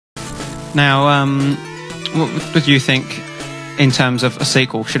Now, what do you think in terms of a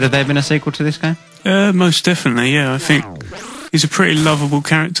sequel? Should have there been a sequel to this game? Most definitely, yeah. I think he's a pretty lovable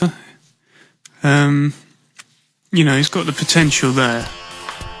character. You know, he's got the potential there.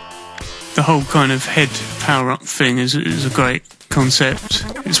 The whole kind of head power-up thing is a great concept.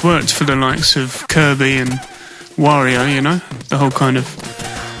 It's worked for the likes of Kirby and Wario, you know? The whole kind of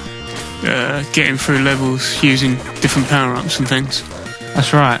getting through levels using different power-ups and things.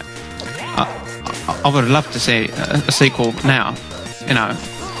 That's right. I would love to see a sequel now, you know,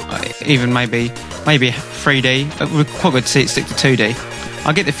 even maybe 3D. We'd quite good to see it stick to 2D.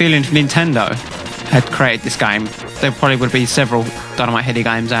 I get the feeling if Nintendo had created this game, there probably would be several Dynamite Headdy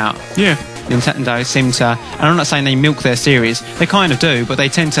games out. Yeah. Nintendo seem to, and I'm not saying they milk their series, they kind of do, but they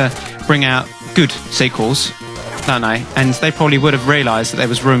tend to bring out good sequels, don't they? And they probably would have realised that there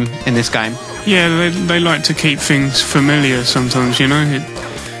was room in this game. Yeah, they like to keep things familiar sometimes, you know? It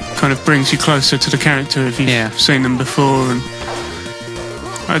kind of brings you closer to the character if you've seen them before. And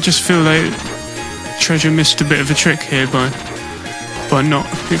I just feel like Treasure missed a bit of a trick here by not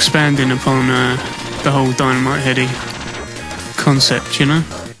expanding upon the whole Dynamite Headdy concept, you know?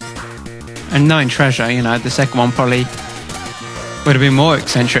 And knowing Treasure, you know, the second one probably would have been more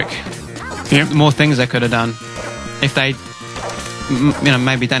eccentric. Yep. More things they could have done. If they, you know,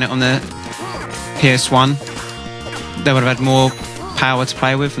 maybe done it on the PS1, they would have had more power to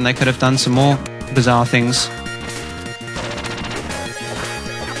play with and they could have done some more bizarre things.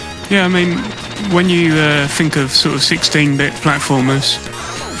 Yeah, I mean, when you think of sort of 16-bit platformers,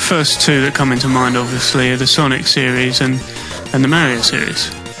 first two that come into mind obviously are the Sonic series and the Mario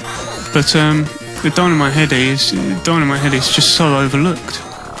series. But the Dynamite Headdy is just so overlooked.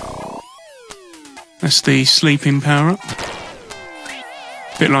 That's the sleeping power-up.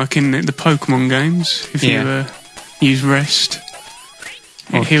 Bit like in the Pokemon games, if you use rest.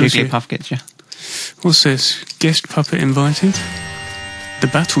 Or Jigglypuff gets you. What's this? Guest puppet invited? The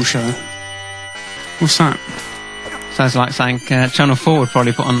Battle Show. What's that? Sounds like saying Channel 4 would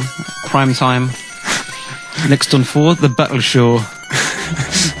probably put on prime time. Next on 4, The Battle Show.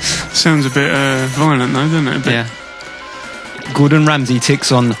 Sounds a bit violent though, doesn't it? A bit. Yeah. Gordon Ramsay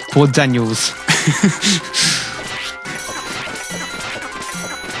takes on Port Daniels.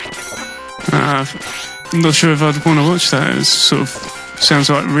 I'm not sure if I'd want to watch that. It sort of sounds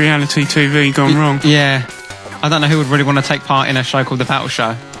like reality TV gone wrong. Yeah. I don't know who would really want to take part in a show called The Battle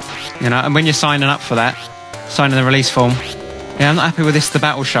Show. You know, and when you're signing up for that, signing the release form, yeah, I'm not happy with this The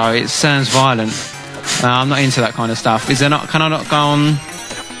Battle Show. It sounds violent. I'm not into that kind of stuff. Can I not go on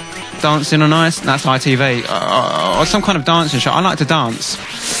dancing on ice? That's ITV. Or some kind of dancing show. I like to dance.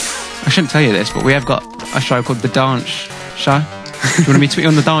 I shouldn't tell you this, but we have got a show called The Dance Show. Do you want me to put you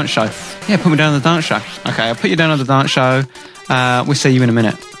on The Dance Show? Yeah, put me down on The Dance Show. Okay, I'll put you down on The Dance Show. We'll see you in a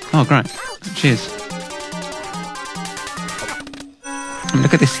minute. Oh, great. Cheers. And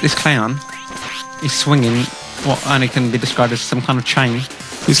look at this clown. He's swinging what only can be described as some kind of chain.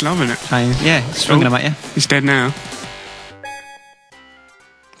 He's loving it. Chain. Yeah, he's swinging them at you. He's dead now.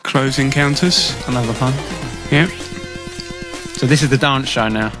 Close encounters. Another pun. Yep. So this is The Dance Show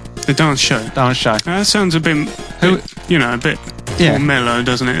now. The Dance Show. Dance Show. That sounds a bit more mellow,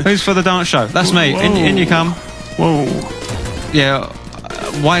 doesn't it? Who's for The Dance Show? That's me. In you come. Whoa. Yeah.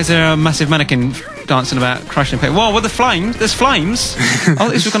 Why is there a massive mannequin dancing about, crushing people? Whoa, with the flames? There's flames. Oh,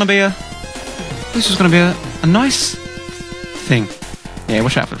 this was going to be a nice thing. Yeah,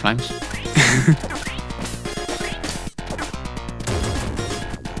 watch out for the flames.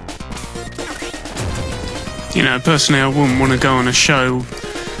 You know, personally, I wouldn't want to go on a show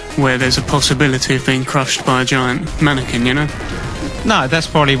where there's a possibility of being crushed by a giant mannequin, you know? No, that's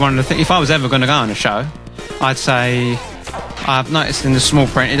probably one of the things. If I was ever going to go on a show, I'd say, I've noticed in the small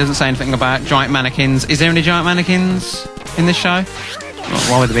print, it doesn't say anything about giant mannequins. Is there any giant mannequins in this show? Well,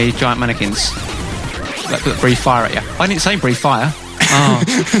 why would there be giant mannequins that breathe fire at you? I didn't say breathe fire. Oh.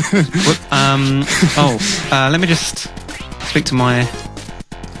 Let me just speak to my...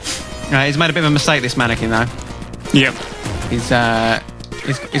 he's made a bit of a mistake, this mannequin, though. Yep. He's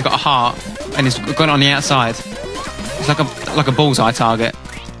got a heart, and he's got it on the outside. It's like a bullseye target.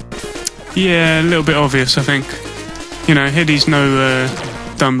 Yeah, a little bit obvious, I think. You know, Headdy's no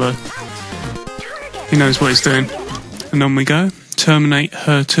Dumbo. He knows what he's doing. And on we go. Terminate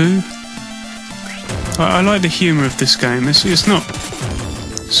Her 2. I like the humour of this game. It's not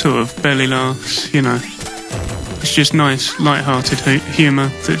sort of belly laughs, you know. It's just nice, light-hearted humour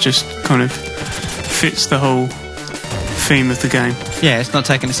that just kind of fits the whole theme of the game. Yeah, it's not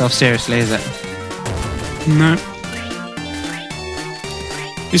taking itself seriously, is it? No.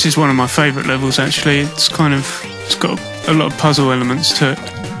 This is one of my favourite levels, actually. It's got a lot of puzzle elements to it.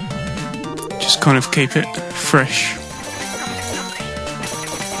 just kind of keep it fresh.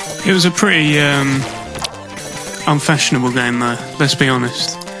 It was a pretty unfashionable game though, let's be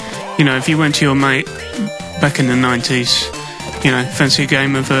honest. You know, if you went to your mate back in the 90s, you know, fancy a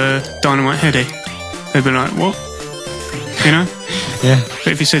game of Dynamite Headdy, they'd be like, what? You know? Yeah.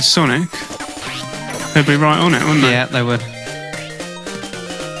 But if you said Sonic, they'd be right on it, wouldn't they? Yeah, they would.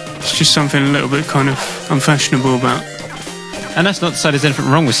 It's just something a little bit kind of unfashionable about. And that's not to say there's anything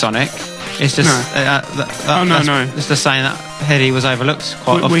wrong with Sonic. It's just... No. It's just saying that Headdy was overlooked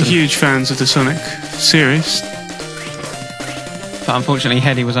quite often. We're huge fans of the Sonic series. But unfortunately,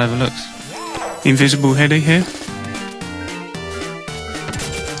 Headdy was overlooked. Invisible Headdy here.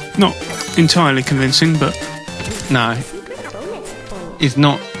 Not entirely convincing, but... No. He's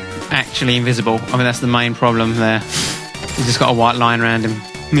not actually invisible. I mean, that's the main problem there. He's just got a white line around him.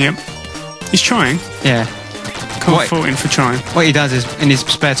 Yep. He's trying. Yeah. Can't fault him for trying. What he does is, in his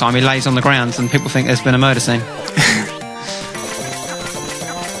spare time, he lays on the ground and people think there's been a murder scene.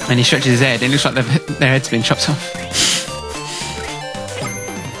 And he stretches his head and it looks like their head's been chopped off.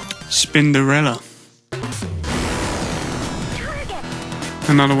 Spinderella.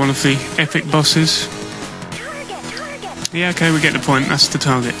 Another one of the epic bosses. Yeah, okay, we get the point. That's the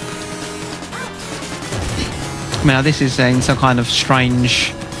target. Now, this is in some kind of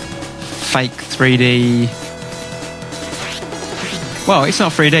strange, fake 3D... Well, it's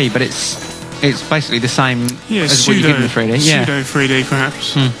not 3D, but it's basically the same as what you get in 3D. Pseudo 3D,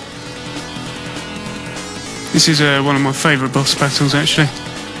 perhaps. This is one of my favourite boss battles, actually.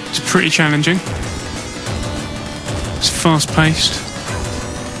 It's pretty challenging. It's fast-paced.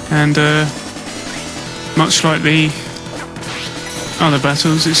 And much like the other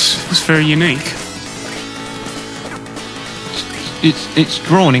battles, it's very unique. It's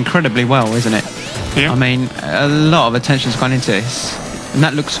drawn incredibly well, isn't it? Yeah. I mean, a lot of attention's gone into this, and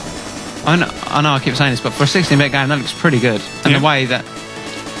that looks... I know I keep saying this, but for a 16-bit game, that looks pretty good. And the way that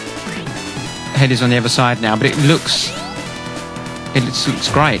Head is on the other side now, but it looks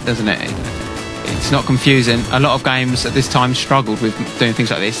great, doesn't it? It's not confusing. A lot of games at this time struggled with doing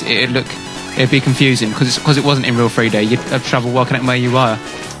things like this. It'd be confusing because it wasn't in real 3D. You'd have trouble working out where you were.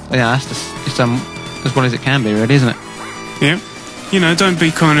 But yeah, that's just it's as well as it can be, really, isn't it? Yeah. You know, don't be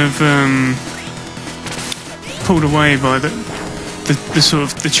kind of pulled away by the sort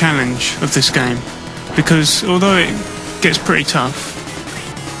of the challenge of this game, because although it gets pretty tough,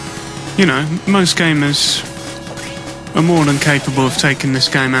 you know, most gamers are more than capable of taking this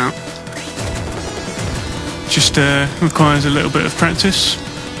game out. Just requires a little bit of practice.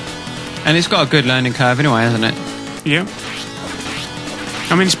 And it's got a good learning curve anyway, hasn't it? Yeah.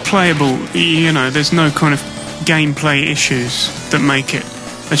 I mean, it's playable. You know, there's no kind of gameplay issues that make it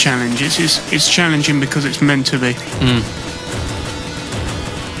a challenge. It's challenging because it's meant to be.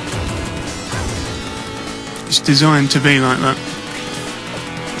 It's designed to be like that.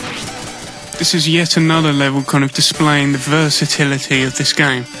 This is yet another level kind of displaying the versatility of this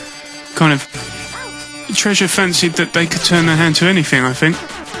game. Kind of... Treasure fancied that they could turn their hand to anything, I think.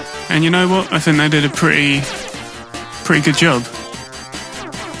 And you know what? I think they did a pretty good job.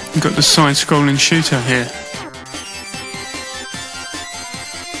 We've got the side-scrolling shooter here.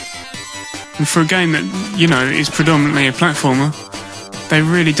 And for a game that, you know, is predominantly a platformer, they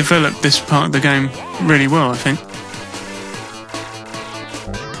really developed this part of the game really well, I think.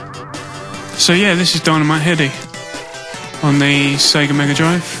 So yeah, this is Dynamite Headdy on the Sega Mega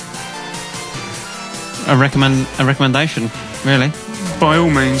Drive. A recommendation, really. By all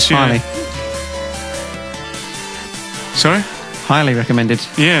means, yeah. Highly. Sorry? Highly recommended.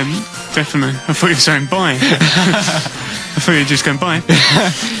 Yeah, definitely. I thought you were saying bye. I thought you were just going bye.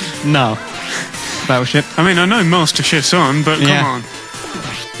 No. Battleship. I mean, I know Master Chief's on, but come on.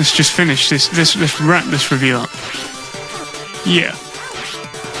 Let's just finish this. Let's wrap this review up. Yeah.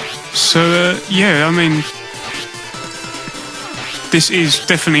 So, yeah, I mean... This is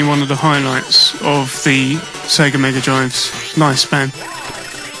definitely one of the highlights of the Sega Mega Drive's lifespan.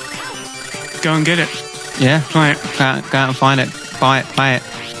 Go and get it. Yeah. Play it. Go out and find it. Buy it. Play it.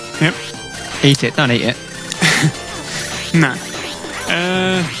 Yep. Eat it. Don't eat it. No.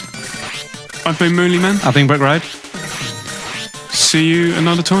 I've been Mooli Man. I've been Brick Road. See you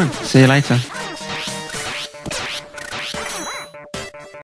another time. See you later.